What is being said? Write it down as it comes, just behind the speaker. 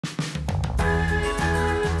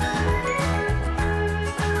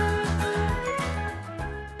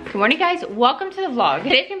Good morning, guys. Welcome to the vlog.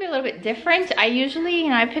 Today's gonna be a little bit different. I usually,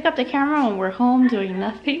 I pick up the camera when we're home doing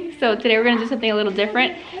nothing. So today we're gonna do something a little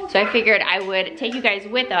different. So I figured I would take you guys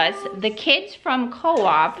with us. The kids from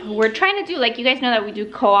co-op, we're trying to do, like, you guys know that we do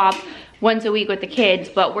co-op once a week with the kids,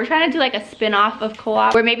 but we're trying to do like a spin-off of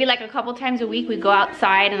co-op where maybe like a couple times a week we go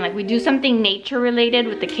outside and like we do something nature related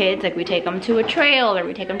with the kids. Like we take them to a trail, or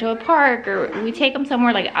we take them to a park, or we take them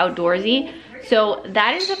somewhere like outdoorsy. So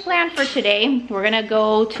that is the plan for today. We're gonna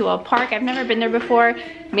go to a park. I've never been there before.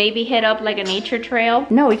 Maybe hit up like a nature trail.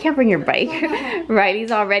 No, we can't bring your bike.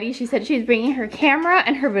 Riley's all ready. She said she's bringing her camera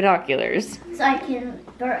and her binoculars. So I can,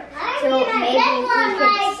 so maybe we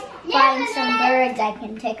could find some birds. I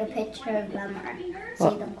can take a picture of them or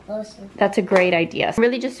see them closer. That's a great idea. I'm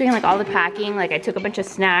really just doing like all the packing. Like I took a bunch of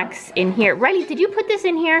snacks in here. Riley, did you put this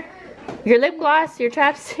in here? Your lip gloss, your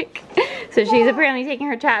chapstick. So she's apparently taking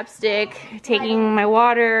her chapstick, taking my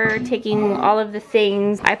water, taking all of the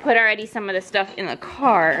things. I put already some of the stuff in the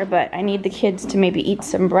car, but I need the kids to maybe eat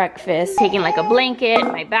some breakfast. Taking like a blanket,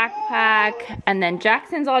 my backpack, and then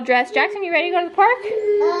Jackson's all dressed. Jackson, you ready to go to the park?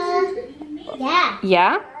 Yeah.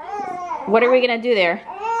 Yeah? What are we gonna do there?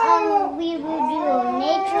 We will do a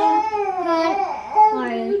nature hunt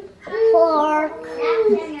or park.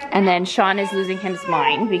 And then Sean is losing his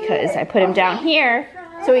mind because I put him down here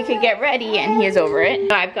so he could get ready and he is over it.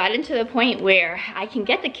 So I've gotten to the point where I can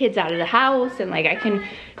get the kids out of the house and like I can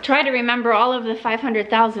try to remember all of the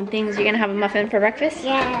 500,000 things. You're gonna have a muffin for breakfast?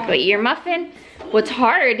 Yeah. Go eat your muffin. What's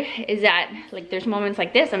hard is that like there's moments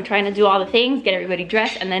like this, I'm trying to do all the things, get everybody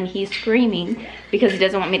dressed, and then he's screaming because he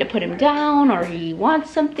doesn't want me to put him down or he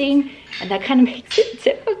wants something, and that kind of makes it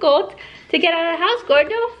difficult to get out of the house,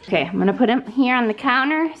 Gordo. Okay, I'm gonna put him here on the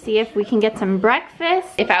counter, see if we can get some breakfast.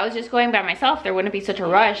 If I was just going by myself, there wouldn't be such a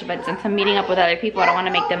rush, but since I'm meeting up with other people, I don't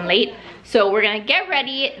wanna make them late. So we're gonna get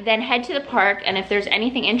ready, then head to the park, and if there's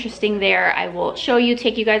anything interesting there, I will show you,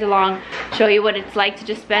 take you guys along, show you what it's like to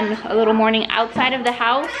just spend a little morning outside of the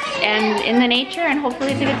house and in the nature, and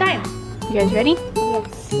hopefully it's a good time. You guys ready?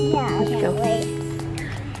 Yes. Yeah, Let's go. wait.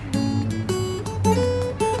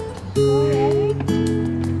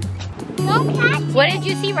 What did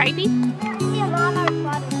you see, Riley?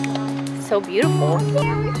 So beautiful.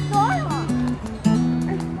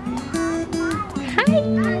 Hi.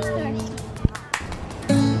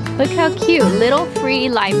 Look how cute. Little free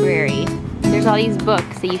library. There's all these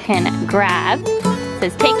books that you can grab. It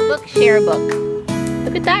says take a book, share a book.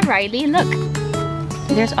 Look at that, Riley. Look.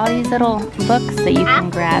 There's all these little books that you can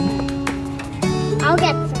grab. I'll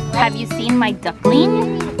get some. Have you seen my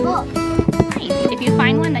duckling? Book. Nice. If you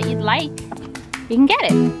find one that you'd like, you can get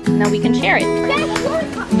it, and then we can share it.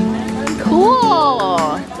 Cool.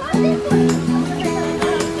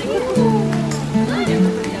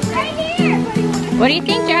 What do you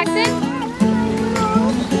think, Jackson?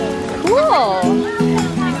 Cool.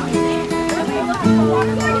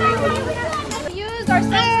 Use our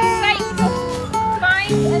sense of sight to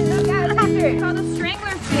find and look at a picture. It's called a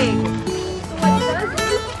strangler thing. So what it does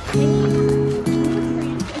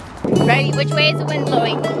is... Ready? Which way is the wind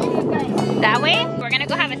blowing? That way? We're gonna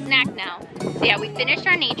go have a snack now. So yeah, we finished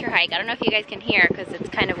our nature hike. I don't know if you guys can hear because it's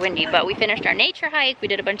kind of windy, but we finished our nature hike. We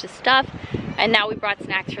did a bunch of stuff, and now we brought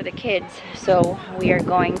snacks for the kids. So we are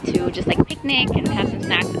going to just like picnic and have some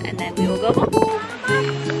snacks, and then we will go home.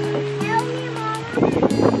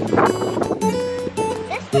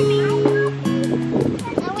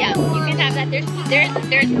 Yeah, you can have that.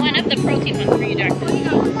 There's one of the protein ones for you, Jackson.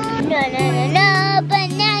 No,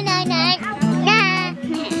 banana.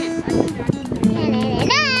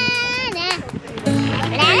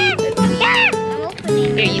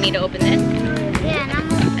 Here, you need to open this. Yeah,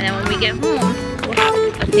 And then when we get home, we'll have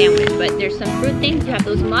a sandwich. But there's some fruit things. You have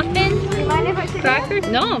those muffins, crackers.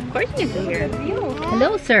 No, of course you can sit here.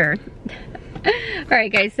 Hello, sir. All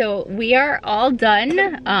right, guys. So we are all done.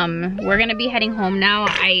 We're gonna be heading home now.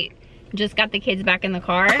 I just got the kids back in the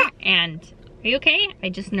car, and are you okay? I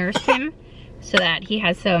just nursed him so that he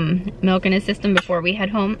has some milk in his system before we head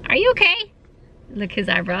home. Are you okay? Look, his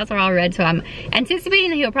eyebrows are all red, so I'm anticipating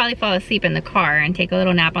that he'll probably fall asleep in the car and take a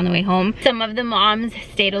little nap on the way home. Some of the moms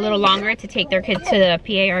stayed a little longer to take their kids to the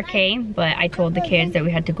PARK, but I told the kids that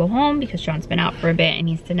we had to go home because Sean's been out for a bit and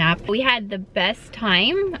needs to nap. We had the best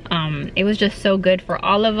time. It was just so good for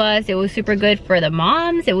all of us. It was super good for the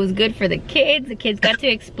moms. It was good for the kids. The kids got to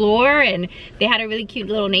explore, and they had a really cute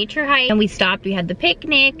little nature hike. And we stopped, we had the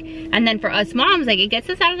picnic. And then for us moms, like, it gets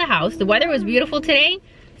us out of the house. The weather was beautiful today.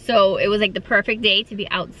 So it was like the perfect day to be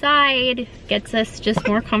outside, gets us just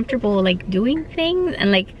more comfortable like doing things,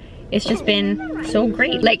 and like it's just been so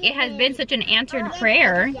great. Like, it has been such an answered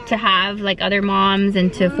prayer to have like other moms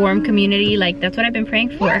and to form community. Like, that's what I've been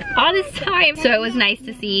praying for all this time. So it was nice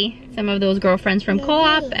to see some of those girlfriends from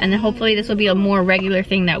co-op, and then hopefully this will be a more regular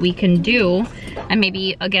thing that we can do. And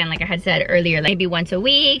maybe, again, like I had said earlier, like maybe once a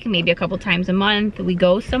week, maybe a couple times a month, we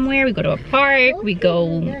go somewhere, we go to a park, we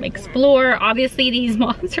go explore. Obviously these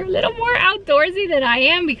moms are a little more outdoorsy than I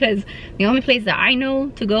am, because the only place that I know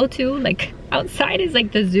to go to like outside is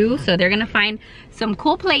like the zoo. So they're gonna find some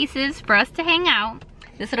cool places for us to hang out.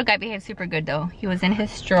 This little guy behaved super good though. He was in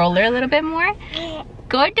his stroller a little bit more.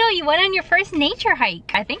 Good though, you went on your first nature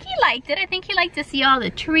hike. I think he liked it. I think he liked to see all the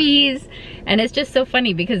trees. And it's just so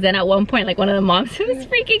funny because then at one point, like one of the moms was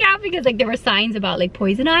freaking out because like there were signs about like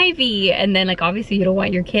poison ivy. And then like obviously you don't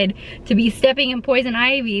want your kid to be stepping in poison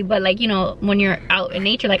ivy. But like, you know, when you're out in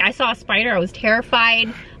nature, like I saw a spider, I was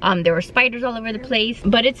terrified. There were spiders all over the place,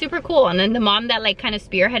 but it's super cool. And then the mom that like kind of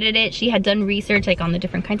spearheaded it, she had done research like on the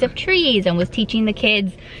different kinds of trees and was teaching the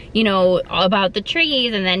kids, you know, about the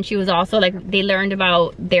trees. And then she was also like, they learned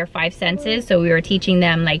about their 5 senses. So we were teaching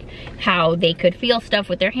them like how they could feel stuff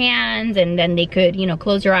with their hands, and then they could, you know,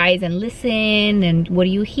 close their eyes and listen, and what do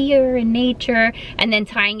you hear in nature, and then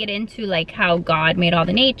tying it into like how God made all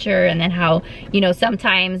the nature, and then how, you know,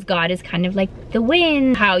 sometimes God is kind of like the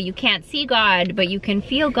wind, how you can't see God but you can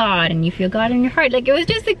feel God, and you feel God in your heart. Like, it was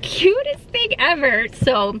just the cutest thing ever.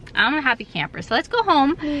 So I'm a happy camper. So let's go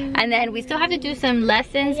home, and then we still have to do some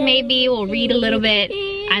lessons. Maybe we'll read a little bit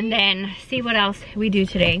and then see what else we do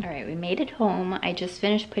today. All right, we made it home. I just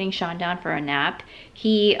finished putting Sean down for a nap.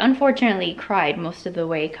 He unfortunately cried most of the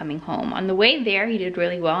way coming home. On the way there he did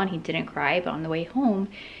really well and he didn't cry, but on the way home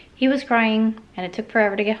he was crying, and it took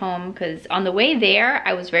forever to get home because on the way there,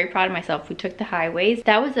 I was very proud of myself. We took the highways.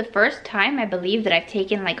 That was the first time, I believe, that I've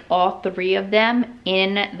taken like all 3 of them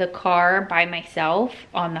in the car by myself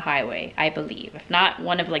on the highway, I believe. If not,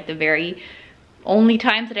 one of like the very only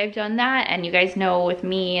times that I've done that. And you guys know with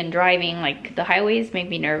me and driving, like the highways make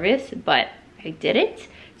me nervous, but I did it.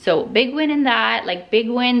 So big win in that, like big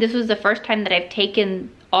win. This was the first time that I've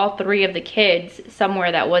taken all 3 of the kids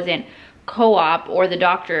somewhere that wasn't co-op or the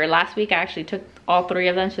doctor. Last week I actually took all 3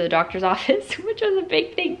 of them to the doctor's office, which was a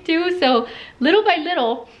big thing too. So little by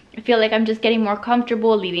little, I feel like I'm just getting more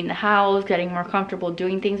comfortable leaving the house, getting more comfortable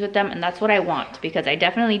doing things with them, and that's what I want, because I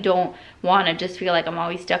definitely don't want to just feel like I'm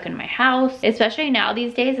always stuck in my house, especially now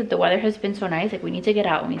these days that the weather has been so nice. Like, we need to get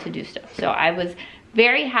out, we need to do stuff. So I was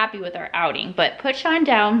very happy with our outing, but put Sean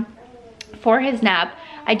down for his nap.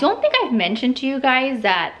 I don't think I've mentioned to you guys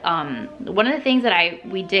that one of the things that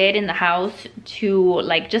we did in the house to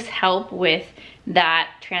like just help with that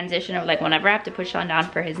transition of like whenever I have to put Sean down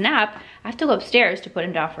for his nap, I have to go upstairs to put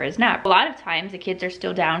him down for his nap. A lot of times the kids are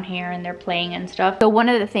still down here and they're playing and stuff. So one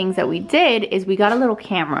of the things that we did is we got a little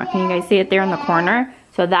camera. Can you guys see it there in the corner?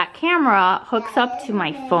 So that camera hooks up to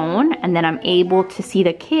my phone, and then I'm able to see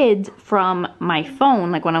the kids from my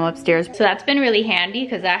phone, like when I'm upstairs. So that's been really handy,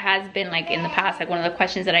 because that has been like in the past, like one of the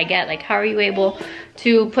questions that I get, like how are you able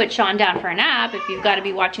to put Sean down for a nap if you've got to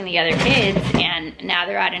be watching the other kids? And now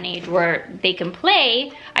they're at an age where they can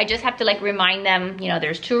play. I just have to like remind them, you know,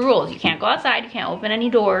 there's 2 rules. You can't go outside, you can't open any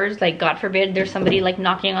doors. Like, God forbid there's somebody like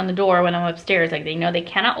knocking on the door when I'm upstairs. Like, they know they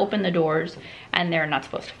cannot open the doors, and they're not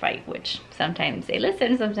supposed to fight, which sometimes they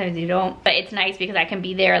listen, sometimes you don't. But it's nice because I can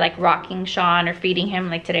be there like rocking Sean or feeding him.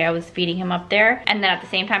 Like today I was feeding him up there, and then at the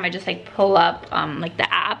same time I just like pull up like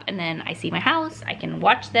the app, and then I see my house, I can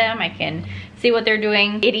watch them, I can see what they're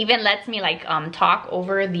doing. It even lets me like talk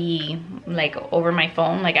over the over my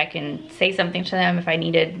phone. Like I can say something to them if I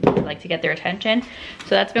needed like to get their attention.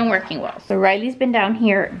 So that's been working well. So Riley's been down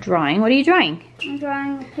here drawing. What are you drawing? I'm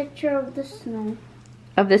drawing a picture of the snow.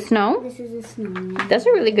 Of the snow? This is a snowman. That's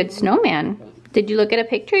a really good snowman. Did you look at a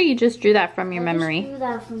picture, or you just drew that from your memory? I just drew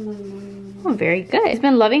that from my memory. Oh, very good. She's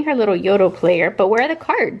been loving her little Yodo player, but where are the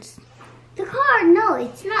cards? The card? No,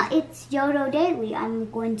 it's not. It's Yodo Daily.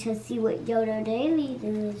 I'm going to see what Yodo Daily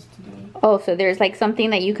there is today. Oh, so there's like something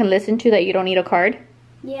that you can listen to that you don't need a card?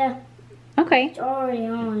 Yeah. Okay. It's already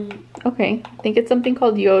on it. Okay. I think it's something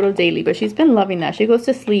called Yodo Daily, but she's been loving that. She goes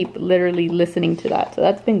to sleep literally listening to that, so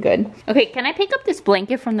that's been good. Okay, can I pick up this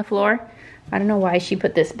blanket from the floor? I don't know why she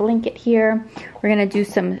put this blanket here. We're gonna do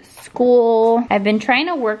some school. I've been trying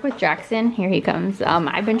to work with Jackson. Here he comes.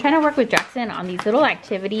 I've been trying to work with Jackson on these little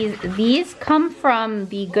activities. These come from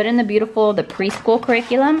the Good and the Beautiful, the preschool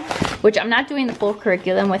curriculum, which I'm not doing the full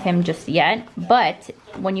curriculum with him just yet. But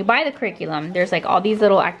when you buy the curriculum, there's like all these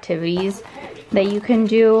little activities that you can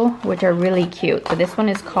do, which are really cute. So this one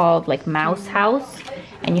is called like Mouse House,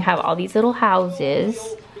 and you have all these little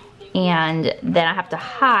houses. And then I have to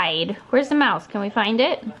hide. Where's the mouse? Can we find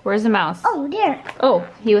it? Where's the mouse? Oh, there. Oh,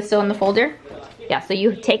 he was still in the folder? Yeah, so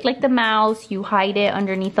you take like the mouse, you hide it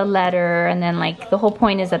underneath a letter, and then like the whole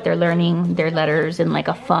point is that they're learning their letters in like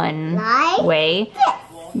a fun way.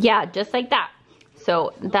 Yeah, just like that.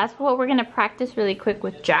 So that's what we're gonna practice really quick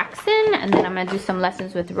with Jackson, and then I'm gonna do some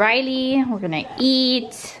lessons with Riley. We're gonna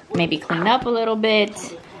eat, maybe clean up a little bit.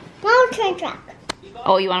 Now train track.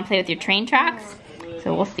 Oh, you wanna play with your train tracks?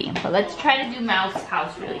 So we'll see. But let's try to do Mouse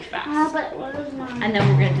House really fast. But what is mine? And then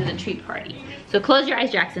we're gonna do the treat party. So close your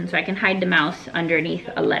eyes, Jackson, so I can hide the mouse underneath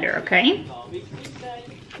a letter, okay?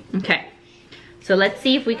 Okay. So let's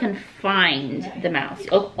see if we can find the mouse.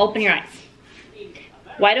 Open your eyes.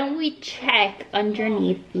 Why don't we check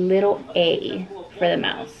underneath little A for the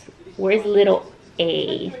mouse? Where's little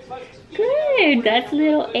A? Good, that's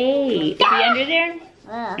little A. Is he under there?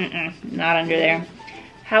 Not under there.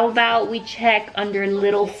 How about we check under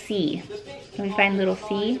little C? Can we find little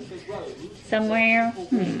C somewhere?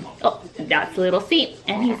 Oh, that's little C,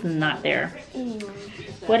 and he's not there.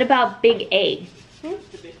 What about big A?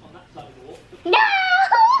 No!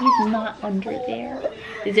 He's not under there.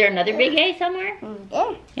 Is there another big A somewhere?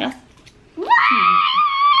 Yeah?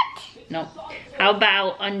 No. How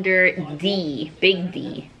about under D? Big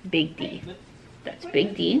D. Big D. That's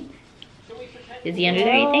big D. Is he under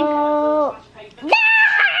there, you think? No!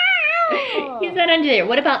 He's not under there.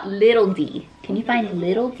 What about little d? Can you find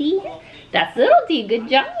little d? That's little d. Good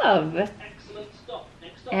job.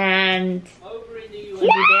 And is he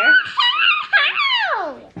there?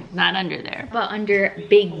 Not under there. But under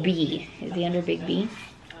big B. Is he under big B?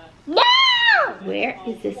 No! Where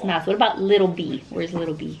is this mouse? What about little b? Where's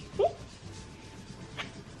little b?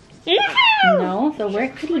 No. So where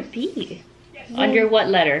could he be? Under what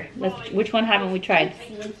letter? Which one haven't we tried?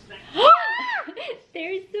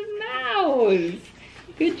 There's the mouse.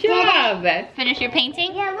 Good job. Finish your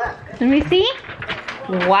painting? Yeah, look. Let me see.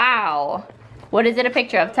 Wow. What is it a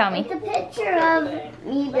picture of? Tell me. It's a picture of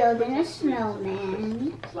me building a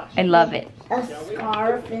snowman. I love it. A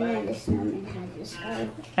scarf, and then the snowman has a scarf.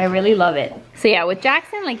 I really love it. So yeah, with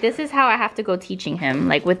Jackson, like this is how I have to go teaching him,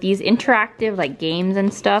 like with these interactive like games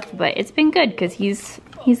and stuff, but it's been good because he's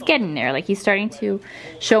getting there. Like he's starting to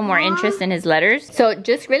show more interest in his letters. So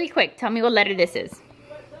just really quick, tell me what letter this is.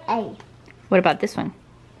 A. What about this one?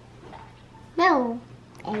 No.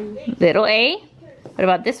 A. Little A. What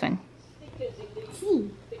about this one? C.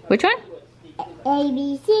 Which one? A,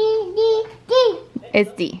 B, C, D, D.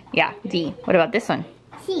 It's D. Yeah, D. What about this one?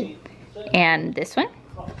 C. And this one?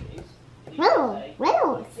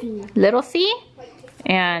 Little C. Little C.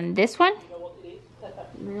 And this one?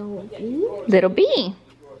 Little B. Little B.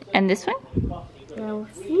 And this one? Little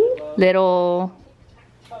C. Little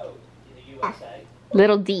F.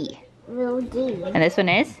 Little D. Little D. And this one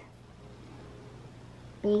is?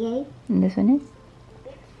 Big A. And this one is?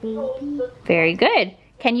 Big B. Very good.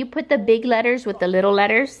 Can you put the big letters with the little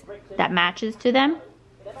letters that matches to them?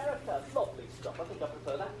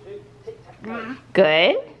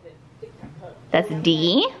 Good. That's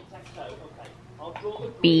D.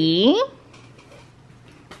 B.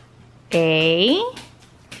 A.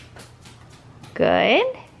 Good.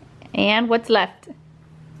 And what's left?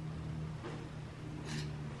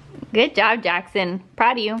 Good job, Jackson.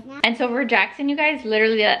 Proud of you. And so for Jackson, you guys,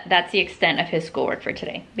 literally that's the extent of his schoolwork for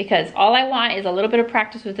today. Because all I want is a little bit of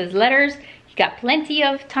practice with his letters. He got plenty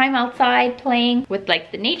of time outside playing with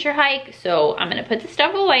like the nature hike. So I'm gonna put the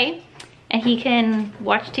stuff away and he can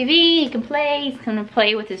watch TV, he can play. He's gonna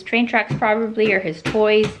play with his train tracks probably or his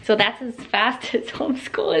toys. So that's as fast as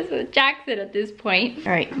homeschool is with Jackson at this point.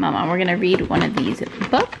 All right, Mama, we're gonna read one of these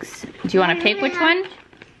books. Do you wanna pick which one?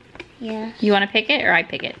 Yeah. You want to pick it or I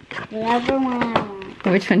pick it? Whatever one I want.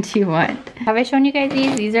 Which one do you want? Have I shown you guys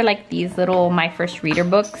these? These are like these little My First Reader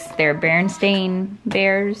books. They're Berenstain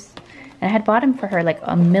Bears. And I had bought them for her like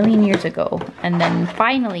a million years ago. And then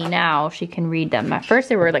finally now she can read them. At first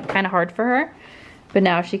they were like kind of hard for her. But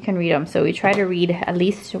now she can read them. So we try to read at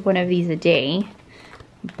least one of these a day.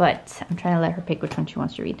 But I'm trying to let her pick which one she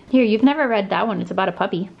wants to read. Here, you've never read that one. It's about a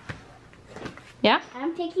puppy. Yeah?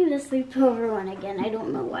 I'm taking the sleepover one again. I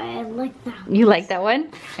don't know why I like that one. You like that one?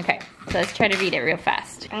 Okay, so let's try to read it real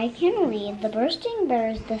fast. I can read The Bursting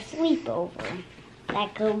Bears, The Sleepover.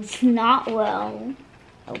 That goes not well.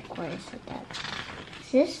 Of course it does.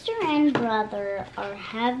 Sister and brother are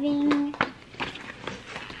having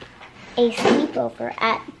a sleepover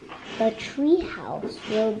at the tree house.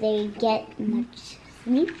 Will they get much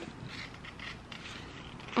sleep?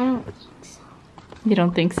 I don't think so. You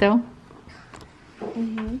don't think so?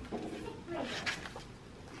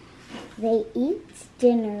 They eat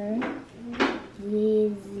dinner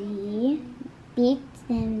Lizzie beats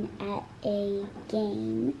them at a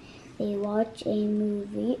game. They watch a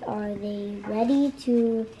movie. Are they ready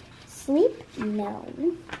to sleep? No.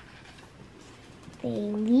 They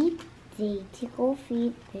leap, they tickle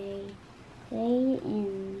feet, they play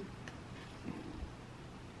in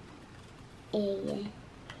a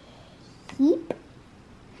heap.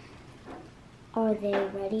 Are they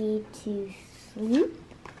ready to sleep?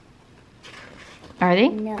 Are they?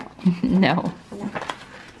 No. No. No.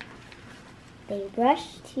 They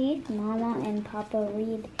brush teeth. Mama and Papa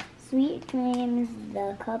read sweet dreams.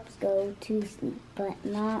 The cubs go to sleep, but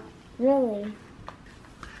not really.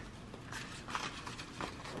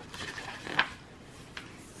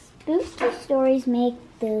 Spooky stories make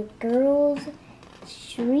the girls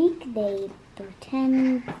shriek. They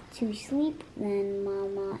pretend to sleep. Then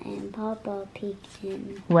Mama and Papa peek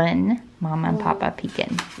in. When Mama and Papa peek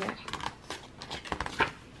in. Yeah.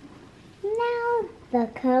 Now the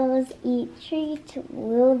cubs eat treats.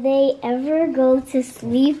 Will they ever go to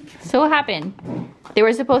sleep? So what happened? They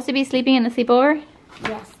were supposed to be sleeping in the sleepover?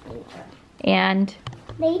 Yes, they were. And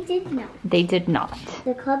They did not. they did not.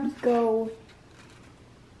 The cubs go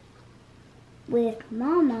with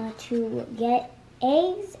Mama to get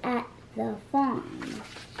eggs at the farm.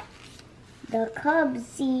 The cubs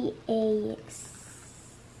see a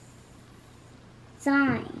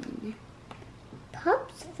sign.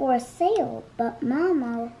 Pups for sale, but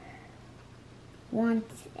Mama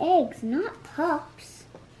wants eggs, not pups.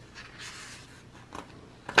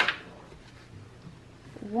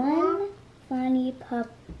 One funny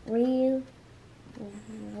pup rolls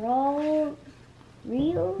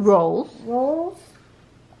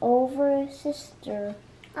over sister.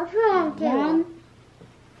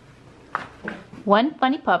 One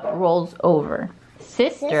funny pup rolls over.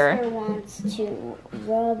 Sister wants to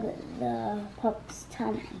rub the pup's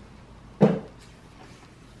tummy. The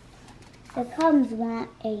cubs want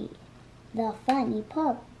the funny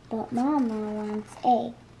pup, but Mama wants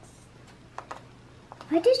eggs.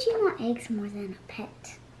 Why does she want eggs more than a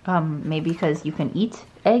pet? maybe because you can eat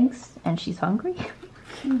eggs and she's hungry.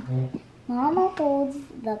 Mama holds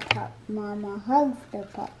the pup. Mama hugs the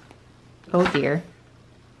pup. Oh dear.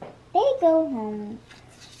 They go home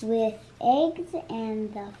with eggs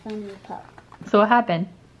and the funny pup. So what happened?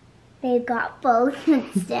 They got both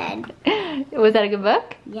instead. Was that a good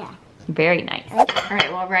book? Yeah. Very nice. All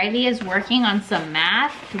right, well, Riley is working on some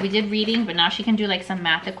math. We did reading, but now she can do like some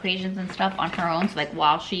math equations and stuff on her own. So like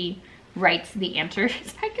while she writes the answers,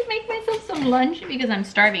 I can make myself some lunch because I'm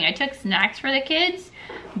starving. I took snacks for the kids,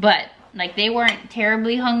 but like they weren't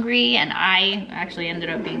terribly hungry and I actually ended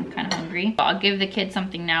up being kind of hungry. I'll give the kids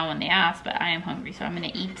something now when they ask, but I am hungry, so I'm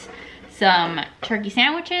gonna eat some turkey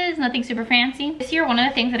sandwiches, nothing super fancy. This year, one of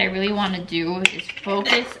the things that I really want to do is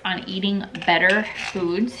focus on eating better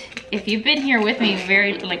foods. If you've been here with me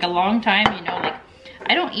a long time, you know, like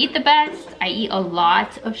I don't eat the best. I eat a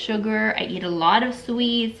lot of sugar. I eat a lot of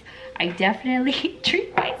sweets. I definitely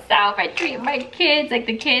treat myself. I treat my kids. Like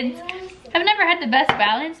the kids have never had the best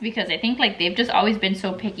balance because I think like they've just always been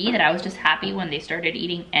so picky that I was just happy when they started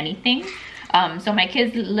eating anything. So my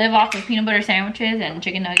kids live off of peanut butter sandwiches and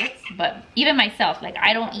chicken nuggets, but even myself, like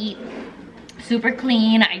I don't eat super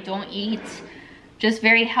clean. I don't eat just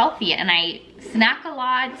very healthy, and I snack a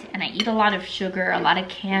lot and I eat a lot of sugar, a lot of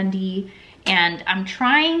candy, and I'm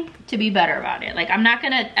trying to be better about it. Like I'm not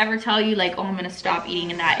gonna ever tell you like, oh, I'm gonna stop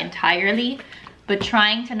eating that entirely, but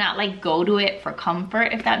trying to not like go to it for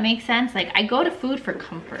comfort, if that makes sense. Like I go to food for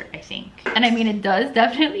comfort, I think. And I mean, it does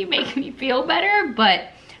definitely make me feel better, but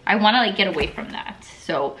I want to like get away from that.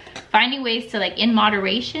 So finding ways to like in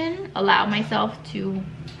moderation allow myself to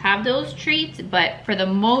have those treats, but for the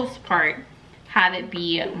most part have it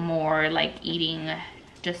be more like eating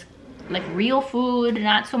just like real food,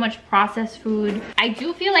 not so much processed food. I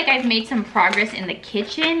do feel like I've made some progress in the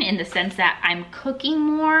kitchen in the sense that I'm cooking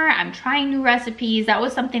more, I'm trying new recipes. That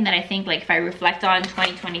was something that I think like if I reflect on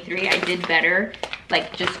 2023, I did better,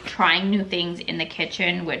 like just trying new things in the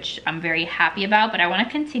kitchen, which I'm very happy about. But I want to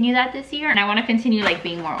continue that this year, and I want to continue like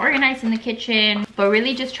being more organized in the kitchen, but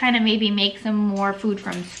really just trying to maybe make some more food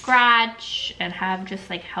from scratch and have just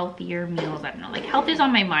like healthier meals. I don't know, like health is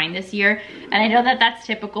on my mind this year, and I know that that's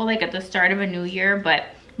typical like at the start of a new year, but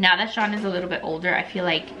now that Sean is a little bit older, I feel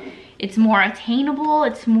like it's more attainable,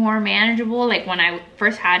 it's more manageable. Like when I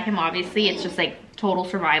first had him, obviously it's just like total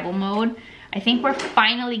survival mode. I think we're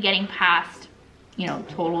finally getting past, you know,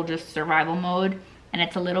 total just survival mode, and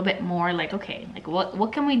it's a little bit more like, okay, like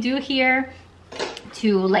what can we do here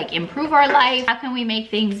to like improve our life? How can we make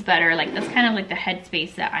things better? Like that's kind of like the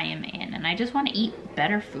headspace that I am in, and and I just want to eat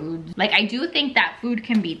better food. Like, I do think that food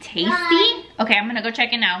can be tasty. Okay, I'm gonna go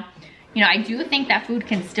check it now. You know, I do think that food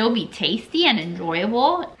can still be tasty and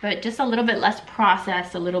enjoyable, but just a little bit less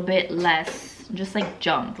processed, a little bit less just like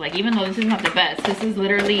junk. Like, even though this is not the best, this is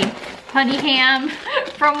literally honey ham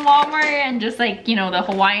from Walmart and just like, you know, the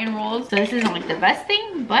Hawaiian rolls. So this isn't like the best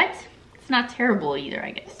thing, but it's not terrible either,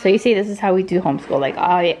 I guess. So you see, this is how we do homeschool. Like,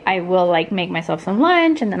 I will like make myself some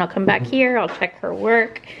lunch, and then I'll come back here, I'll check her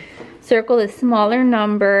work, circle the smaller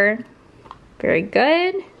number. Very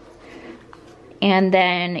good. And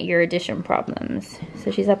then your addition problems. So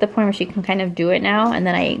she's at the point where she can kind of do it now, and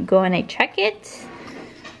then I go and I check it.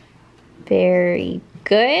 Very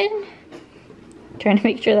good. Trying to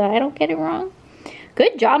make sure that I don't get it wrong.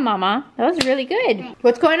 Good job, Mama. That was really good.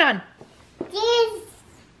 What's going on? These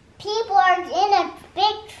people are in a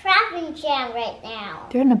big traffic jam right now.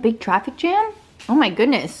 They're in a big traffic jam? Oh my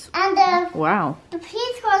goodness. And wow. The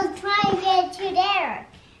police cars are trying to get to there.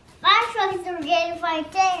 Fire trucks are getting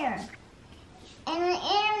right there. And the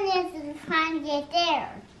ambulance is trying to get there.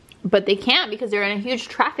 But they can't because they're in a huge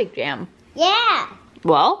traffic jam. Yeah.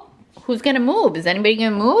 Well, who's gonna move? Is anybody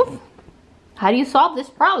gonna move? How do you solve this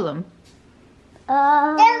problem? There's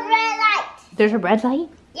a red light. There's a red light?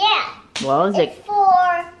 Yeah. Well, is it's it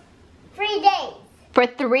for 3 days. For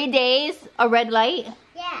 3 days, a red light?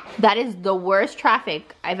 Yeah. That is the worst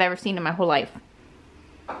traffic I've ever seen in my whole life.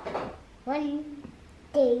 1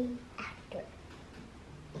 day after.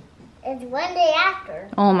 It's 1 day after.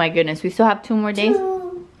 Oh my goodness, we still have 2 more days?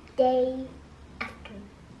 2 days after.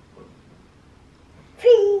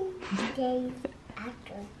 3 days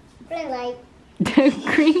after. Green light.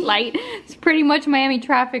 Green light. It's pretty much Miami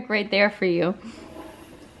traffic right there for you.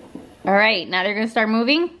 All right, now they're gonna start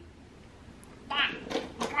moving?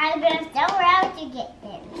 I'm gonna somewhere else to get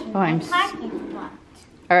there. Oh, I'm parking spot.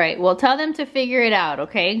 All right, well, tell them to figure it out,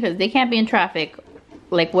 okay? Because they can't be in traffic.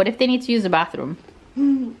 Like, what if they need to use the bathroom?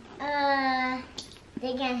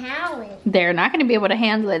 They can handle it. They're not gonna be able to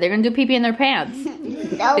handle it. They're gonna do pee-pee in their pants.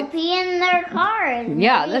 They'll pee in their cars.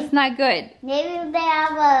 Yeah, that's not good. Maybe if they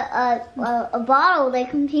have a bottle, they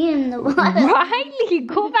can pee in the bottle. Riley,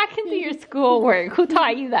 go back into your schoolwork. Who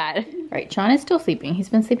taught you that? All right, Sean is still sleeping. He's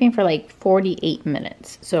been sleeping for like 48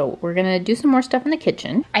 minutes. So we're gonna do some more stuff in the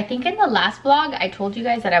kitchen. I think in the last vlog, I told you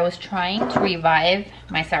guys that I was trying to revive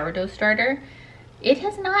my sourdough starter. It's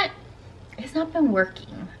not been working.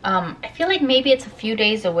 I feel like maybe it's a few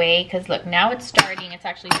days away, because look, now it's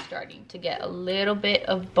actually starting to get a little bit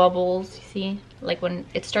of bubbles. You see, like when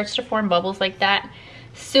it starts to form bubbles like that,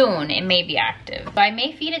 soon it may be active. So I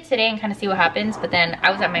may feed it today and kind of see what happens. But then I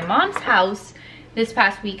was at my mom's house this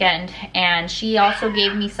past weekend, and she also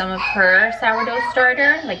gave me some of her sourdough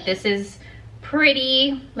starter. Like, this is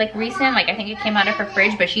pretty like recent, like I think it came out of her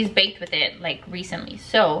fridge, but she's baked with it like recently.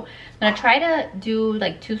 So I'm gonna try to do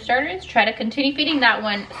like 2 starters, try to continue feeding that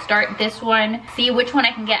one, start this one, see which one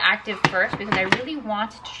I can get active first, because I really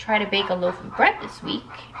want to try to bake a loaf of bread this week,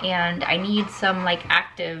 and I need some like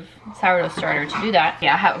active sourdough starter to do that.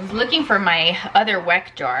 Yeah, I was looking for my other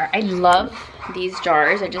weck jar. I love these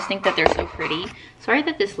jars. I just think that they're so pretty. Sorry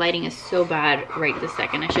that this lighting is so bad right this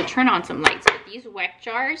second. I should turn on some lights. But these weck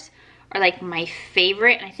jars are like my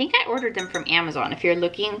favorite, and I think I ordered them from Amazon. If you're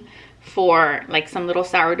looking for like some little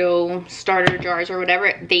sourdough starter jars or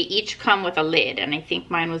whatever, they each come with a lid, and I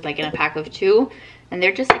think mine was like in a pack of 2, and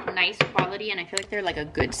they're just like nice quality, and I feel like they're like a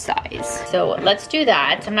good size. So let's do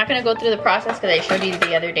that. I'm not gonna go through the process because I showed you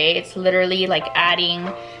the other day. It's literally like adding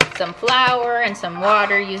some flour and some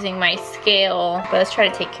water using my scale, but let's try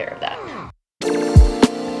to take care of that.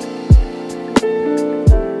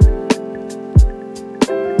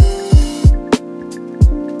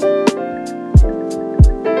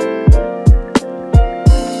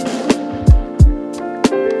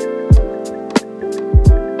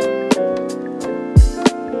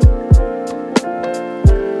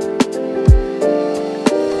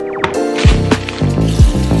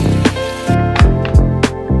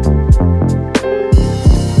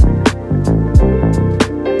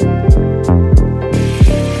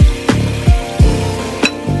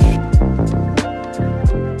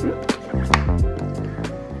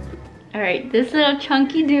 This little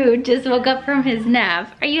chunky dude just woke up from his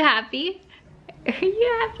nap. Are you happy? Are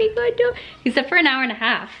you happy, good dude? He slept for an hour and a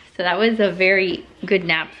half, so that was a very good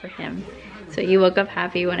nap for him. So he woke up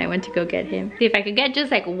happy when I went to go get him. See, if I could get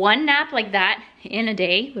just like 1 nap like that in a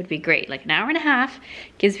day would be great. Like an hour and a half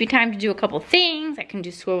gives me time to do a couple things. I can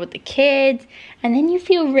do school with the kids, and then you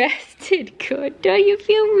feel rested. Good, don't you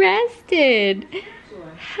feel rested?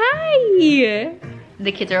 Hi.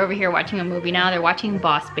 the kids are over here watching a movie now. They're watching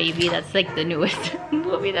Boss Baby. That's like the newest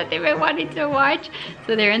movie that they've been wanting to watch.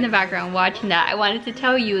 So they're in the background watching that. I wanted to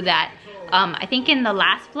tell you that I think in the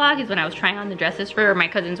last vlog is when I was trying on the dresses for my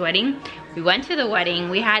cousin's wedding. We went to the wedding.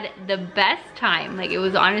 We had the best time. Like, it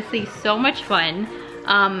was honestly so much fun.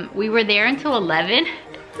 We were there until 11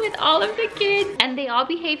 with all of the kids, and they all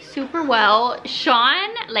behaved super well. Sean,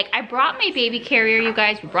 like, I brought my baby carrier, you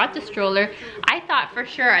guys. We brought the stroller. I thought for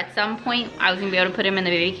sure at some point I was gonna be able to put him in the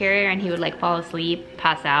baby carrier and he would like fall asleep,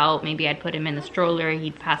 pass out. Maybe I'd put him in the stroller,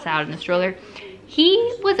 he'd pass out in the stroller. He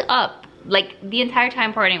was up like the entire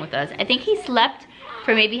time partying with us. I think he slept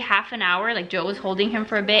for maybe half an hour. Like, Joe was holding him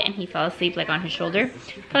for a bit and he fell asleep like on his shoulder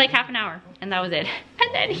for like half an hour, and that was it.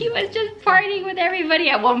 And then he was just partying with everybody.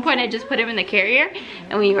 At one point I just put him in the carrier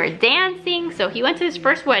and we were dancing. So he went to his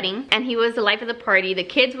first wedding and he was the life of the party. The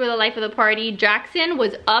kids were the life of the party. Jackson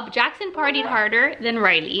was up. Jackson partied harder than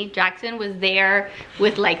Riley. Jackson was there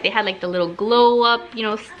with like, they had like the little glow up, you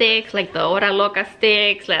know, sticks, like the Hora Loca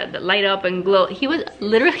sticks that light up and glow. He was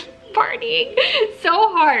literally partying so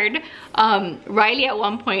hard. Riley at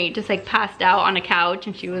one point just like passed out on a couch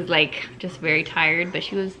and she was like just very tired, but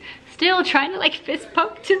she was still trying to like fist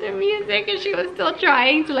pump to the music and she was still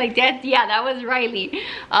trying to like dance. Yeah, that was Riley.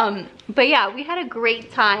 But yeah, we had a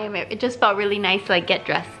great time. It just felt really nice to like get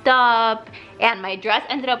dressed up, and my dress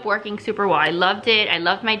ended up working super well. I loved it. I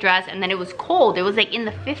loved my dress, and then it was cold. It was like in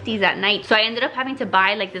the 50s at night, so I ended up having to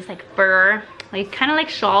buy like this like fur, like kind of like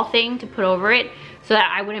shawl thing to put over it so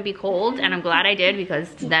that I wouldn't be cold, and I'm glad I did,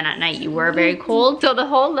 because then at night you were very cold. So the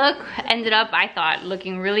whole look ended up, I thought,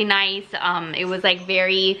 looking really nice. It was like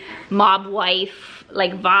very mob wife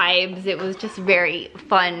like vibes. It was just very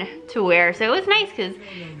fun to wear, so it was nice because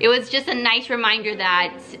it was just a nice reminder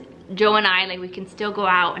that Joe and I, like, we can still go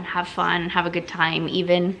out and have fun, have a good time,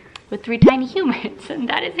 even with 3 tiny humans. And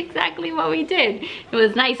that is exactly what we did. It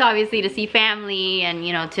was nice, obviously, to see family and,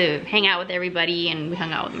 you know, to hang out with everybody. And we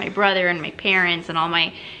hung out with my brother and my parents and all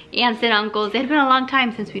my aunts and uncles. It had been a long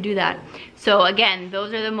time since we do that. So again,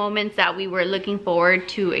 those are the moments that we were looking forward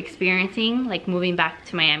to experiencing, like moving back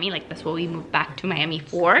to Miami. Like, that's what we moved back to Miami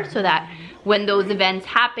for, so that when those events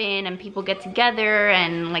happen and people get together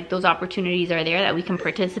and like those opportunities are there, that we can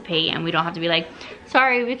participate and we don't have to be like,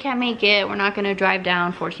 sorry, we can't make it, we're not gonna drive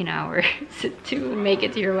down 14 hours to make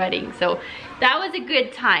it to your wedding. So that was a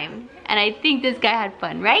good time, and I think this guy had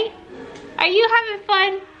fun, right? Are you having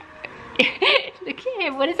fun? Look at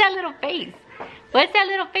him. What is that little face? What's that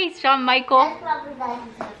little face, Sean Michael?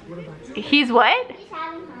 He's what?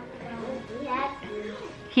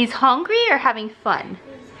 He's hungry or having fun?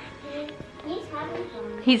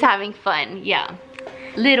 He's having fun, yeah.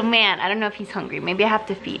 Little man, I don't know if he's hungry. Maybe I have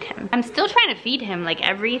to feed him. I'm still trying to feed him like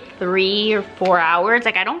every 3 or 4 hours.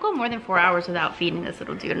 Like, I don't go more than 4 hours without feeding this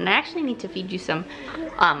little dude. And I actually need to feed you some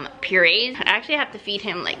purees. I actually have to feed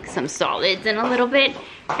him like some solids in a little bit.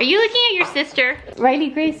 Are you looking at your sister? Riley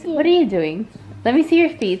Grace, what are you doing? Let me see your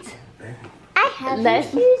feet. I have no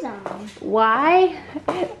shoes on. Why?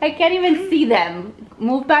 I can't even see them.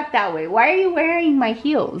 Move back that way. Why are you wearing my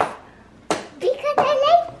heels? Because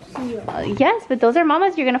I like heels. Yes, but those are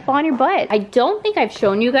Mama's. You're gonna fall on your butt. I don't think I've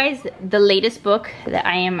shown you guys the latest book that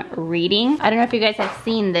I am reading. I don't know if you guys have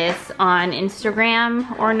seen this on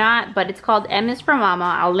Instagram or not, but it's called M is for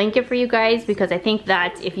Mama. I'll link it for you guys, because I think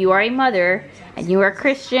that if you are a mother and you are a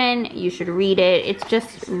Christian, you should read it. It's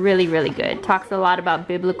just really, really good. Talks a lot about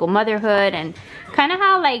biblical motherhood and kind of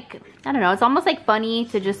how, like, I don't know, it's almost like funny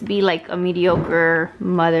to just be like a mediocre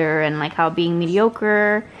mother, and like how being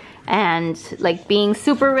mediocre and like being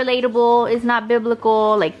super relatable is not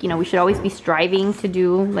biblical. Like, you know, we should always be striving to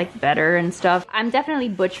do like better and stuff. I'm definitely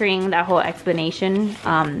butchering that whole explanation,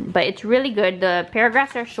 but it's really good. The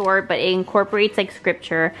paragraphs are short, but it incorporates like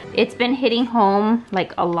scripture. It's been hitting home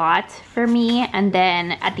like a lot for me. And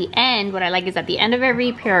then at the end, what I like is at the end of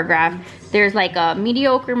every paragraph, there's like a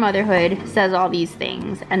mediocre motherhood says all these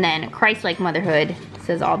things, and then Christ-like motherhood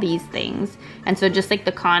says all these things. And so just like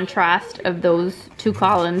the contrast of those 2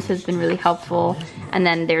 columns has been really helpful. And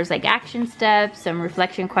then there's like action steps, some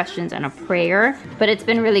reflection questions, and a prayer. But it's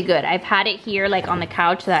been really good. I've had it here like on the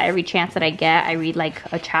couch, so that every chance that I get, I read like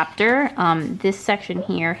a chapter. This section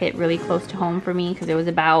here hit really close to home for me, because it was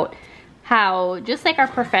about how just like our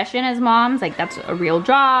profession as moms, like that's a real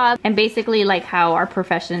job, and basically like how our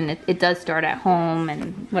profession, it does start at home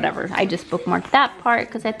and whatever. I just bookmarked that part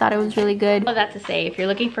because I thought it was really good. All that to say, if you're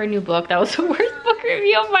looking for a new book, that was the worst book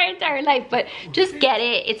review of my entire life, but just get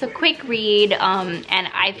it. It's a quick read, and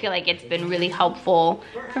I feel like it's been really helpful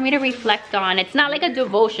for me to reflect on. It's not like a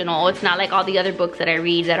devotional. It's not like all the other books that I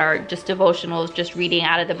read that are just devotionals, just reading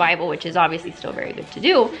out of the Bible, which is obviously still very good to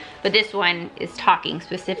do, but this one is talking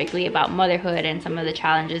specifically about motherhood and some of the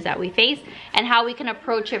challenges that we face and how we can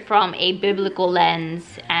approach it from a biblical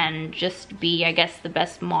lens and just be, I guess, the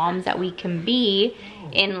best moms that we can be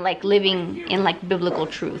in like living in like biblical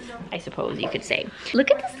truth, I suppose you could say.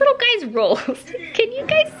 Look at this little guy's rolls. Can you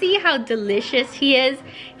guys see how delicious he is?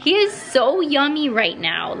 He is so yummy right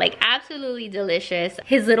now, like absolutely delicious.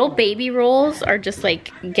 His little baby rolls are just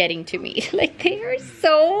like getting to me. Like they are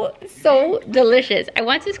so delicious. I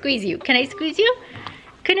want to squeeze you. Can I squeeze you?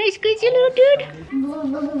 Can I squeeze you, little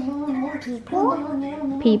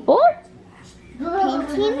dude? People?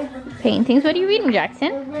 Paintings. What are you reading,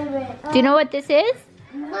 Jackson? Do you know what this is?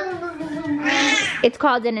 It's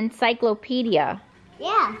called an encyclopedia.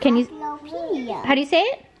 Yeah. Can you? Encyclopedia. How do you say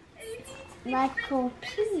it?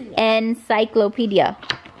 Encyclopedia. Encyclopedia.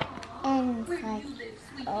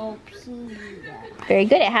 Encyclopedia. Very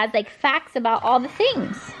good. It has like facts about all the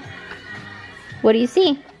things. What do you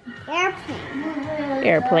see? Airplane.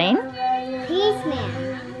 Airplane.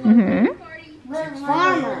 Policeman.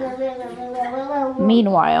 Farmer.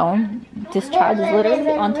 Meanwhile, this child is literally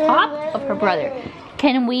on top of her brother.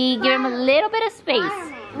 Can we give him a little bit of space?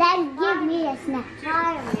 Then give me a snack.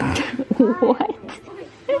 What?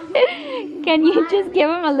 Can you just give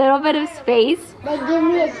him a little bit of space? Then give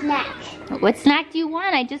me a snack. What snack do you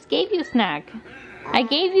want? I just gave you a snack. I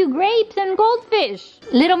gave you grapes and goldfish.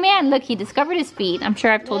 Little man, look, he discovered his feet. I'm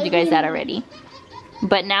sure I've told you guys that already.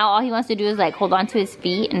 But now all he wants to do is like hold on to his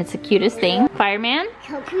feet, and it's the cutest thing. Fireman?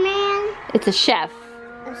 Cookman? It's a chef.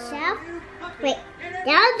 A chef? Wait,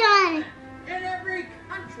 that was on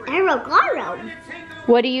Arrogaro.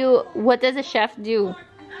 What does a chef do?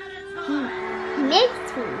 He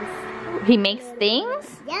makes things. He makes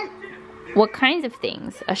things? Yep. What kinds of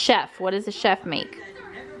things? A chef. What does a chef make?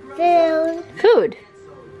 Food. Food.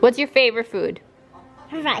 What's your favorite food?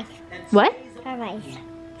 Fries. What? Fries.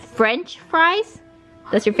 French fries?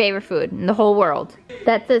 That's your favorite food in the whole world.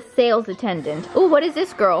 That's a sales attendant. Ooh, what is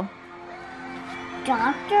this girl?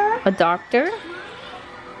 Doctor. A doctor?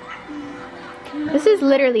 This is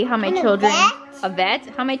literally how my And children... a vet?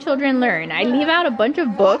 How my children learn. I leave out a bunch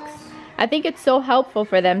of books. I think it's so helpful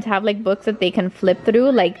for them to have like books that they can flip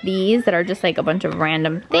through, like these that are just like a bunch of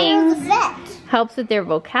random things. A vet. Helps with their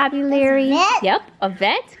vocabulary. Vet? Yep, a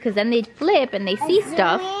vet, because then they flip and they see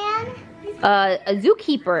stuff. Man. A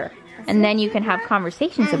zookeeper, and then you can have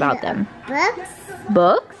conversations about them. Books.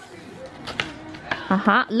 Books?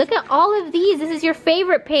 Look at all of these. This is your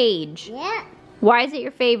favorite page. Yeah. Why is it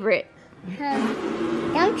your favorite?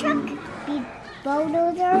 Dump truck.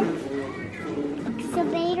 Bulldozer.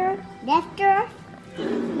 Excavator. Lifter.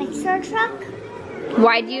 Mixer truck.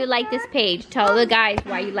 Why do you like this page? Tell the guys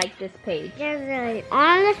why you like this page. There's an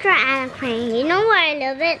onlooker and a plane. You know why I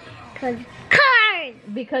love it? Because cars!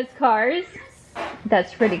 Because cars?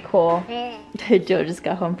 That's pretty cool. Joe just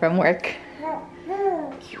got home from work.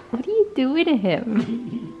 What are you doing to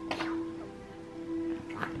him?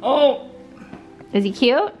 Oh! Is he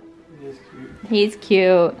cute? He's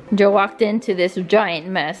cute. Joe walked into this giant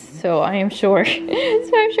mess, so I am sure. So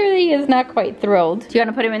I'm sure that he is not quite thrilled. Do you want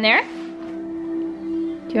to put him in there?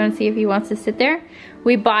 Do you want to see if he wants to sit there?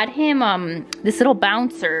 We bought him this little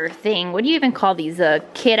bouncer thing. What do you even call these?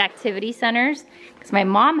 Kid activity centers? Because my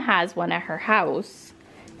mom has one at her house,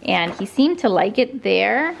 and he seemed to like it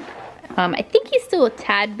there. I think he's still a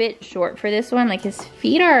tad bit short for this one. Like his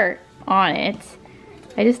feet are on it.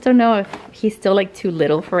 I just don't know if he's still like too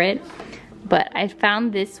little for it. But I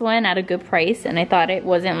found this one at a good price, and I thought it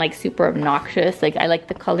wasn't like super obnoxious. Like I like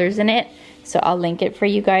the colors in it. So I'll link it for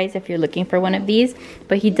you guys if you're looking for one of these.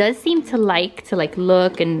 But he does seem to like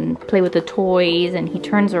look and play with the toys, and he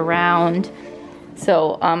turns around.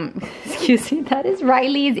 So, excuse me, that is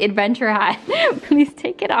Riley's adventure hat. Please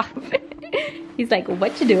take it off. He's like,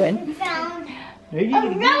 what you doing? Found a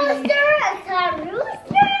rooster. A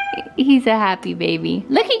rooster. He's a happy baby.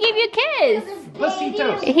 Look, he gave you a kiss.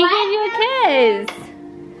 Besitos. He gave you a kiss.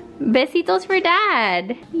 Besitos for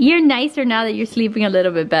dad. You're nicer now that you're sleeping a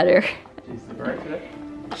little bit better. Is the bird today?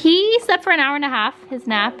 He slept for an hour and a half, his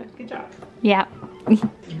nap. Good job. Yeah.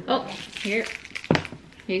 Oh, here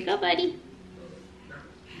you go, buddy.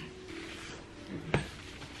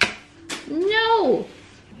 No.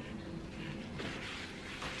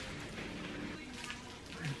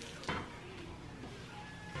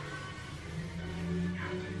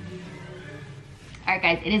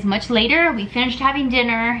 Alright guys, it is much later. We finished having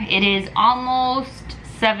dinner. It is almost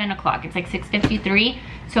 7 o'clock. It's like 6:53.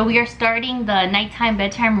 So we are starting the nighttime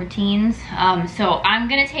bedtime routines. So I'm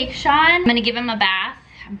gonna take Sean. I'm gonna give him a bath.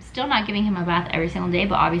 I'm still not giving him a bath every single day,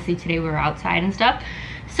 but obviously today we were outside and stuff.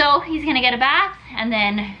 So he's gonna get a bath, and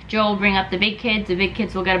then Joe will bring up the big kids. The big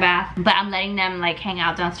kids will get a bath, but I'm letting them like hang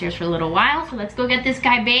out downstairs for a little while. So let's go get this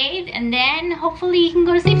guy bathed, and then hopefully he can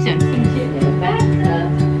go to sleep soon.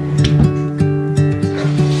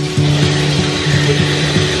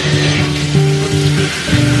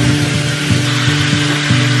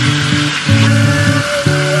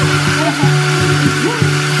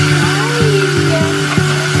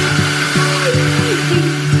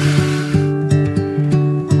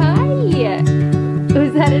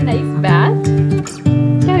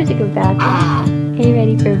 Are you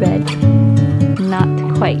ready for bed?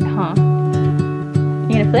 Not quite, huh?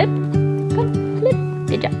 You gonna flip? Come, flip.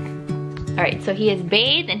 Good job. Alright, so he is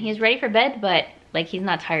bathed and he's ready for bed, but like he's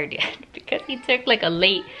not tired yet because he took like a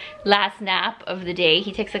late last nap of the day.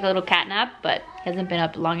 He takes like a little cat nap, but hasn't been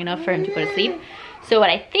up long enough for him to go to sleep. So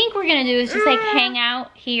what I think we're gonna do is just like hang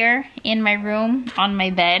out here in my room on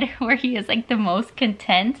my bed where he is like the most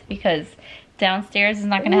content, because downstairs is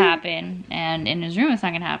not gonna happen and in his room it's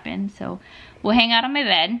not gonna happen. So we'll hang out on my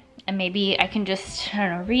bed and maybe I can just, I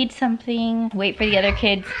don't know, read something, wait for the other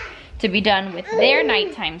kids to be done with their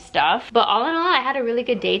nighttime stuff. But all in all, I had a really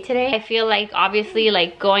good day today. I feel like obviously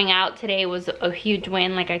like going out today was a huge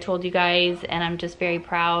win, like I told you guys, and I'm just very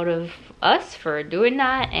proud of us for doing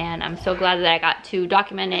that, and I'm so glad that I got to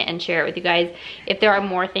document it and share it with you guys. If there are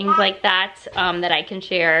more things like that that I can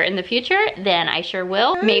share in the future, then I sure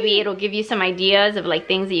will. Maybe it'll give you some ideas of like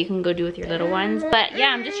things that you can go do with your little ones. But yeah,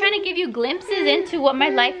 I'm just trying to give you glimpses into what my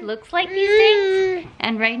life looks like these days.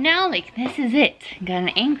 And right now, like, this is it. Got an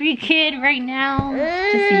angry kid right now,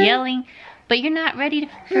 just yelling. But you're not ready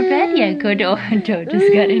for bed yet, Joe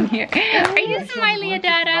just got in here. Are you smiling,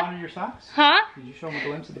 Dada? Bottom of your socks? Huh? Did you show them a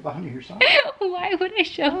glimpse of the bottom of your socks? Why would I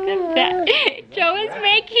show them that? Joe is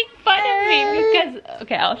making fun of me because,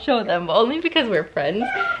 okay, I'll show them, but only because we're friends.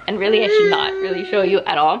 And really, I should not really show you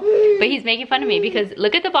at all. But he's making fun of me because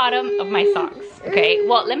look at the bottom of my socks, okay?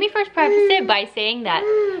 Well, let me first preface it by saying that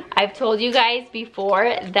I've told you guys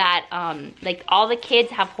before that like all the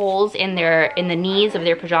kids have holes in the knees of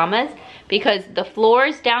their pajamas, because the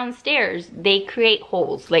floors downstairs, they create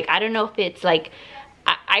holes. Like, I don't know if it's like,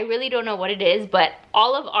 I really don't know what it is, but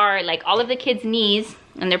all of the kids' knees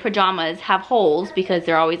and their pajamas have holes because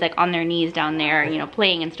they're always like on their knees down there, you know,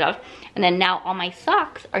 playing and stuff. And then now all my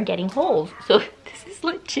socks are getting holes. So this is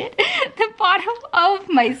legit the bottom of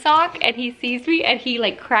my sock, and he sees me and he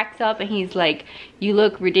like cracks up and he's like, you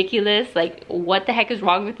look ridiculous. Like, what the heck is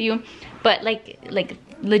wrong with you? But like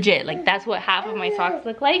legit, like that's what half of my socks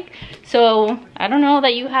look like. So I don't know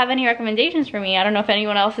that you have any recommendations for me. I don't know if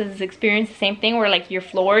anyone else has experienced the same thing where like your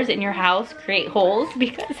floors in your house create holes,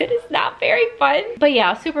 because it is not very fun. But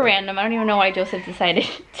yeah, super random. I don't even know why Joseph decided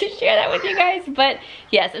to share that with you guys. But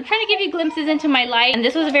yes, I'm trying to give you glimpses into my life, and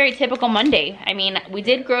this was a very typical Monday. I mean, we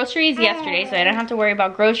did groceries yesterday, so I don't have to worry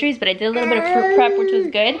about groceries, but I did a little bit of fruit prep, which was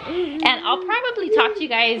good. And I'll probably talk to you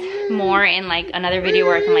guys more in like another video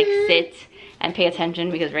where I can like sit and pay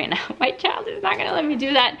attention, because right now my child is not gonna let me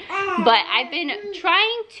do that. But I've been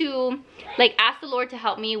trying to like ask the Lord to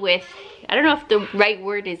help me with, I don't know if the right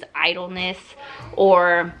word is idleness,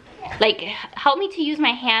 or like help me to use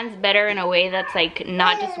my hands better in a way that's like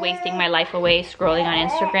not just wasting my life away scrolling on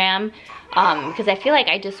Instagram, because I feel like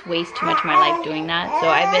I just waste too much of my life doing that. So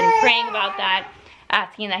I've been praying about that,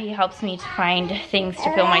 asking that he helps me to find things to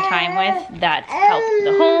fill my time with that help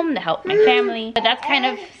the home, that help my family. But that's kind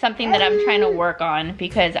of something that I'm trying to work on,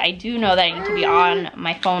 because I do know that I need to be on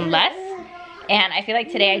my phone less. And I feel like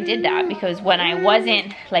today I did that, because when I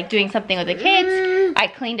wasn't like doing something with the kids, I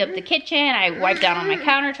cleaned up the kitchen, I wiped down on my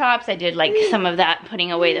countertops, I did like some of that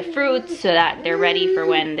putting away the fruits so that they're ready for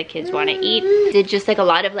when the kids want to eat. Did just like a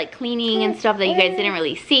lot of like cleaning and stuff that you guys didn't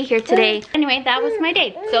really see here today. Anyway, that was my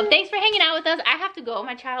day. So thanks for hanging out with us. I have to go.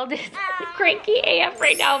 My child is cranky AF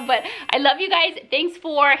right now, but I love you guys. Thanks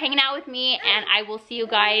for hanging out with me, and I will see you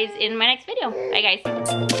guys in my next video. Bye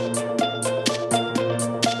guys.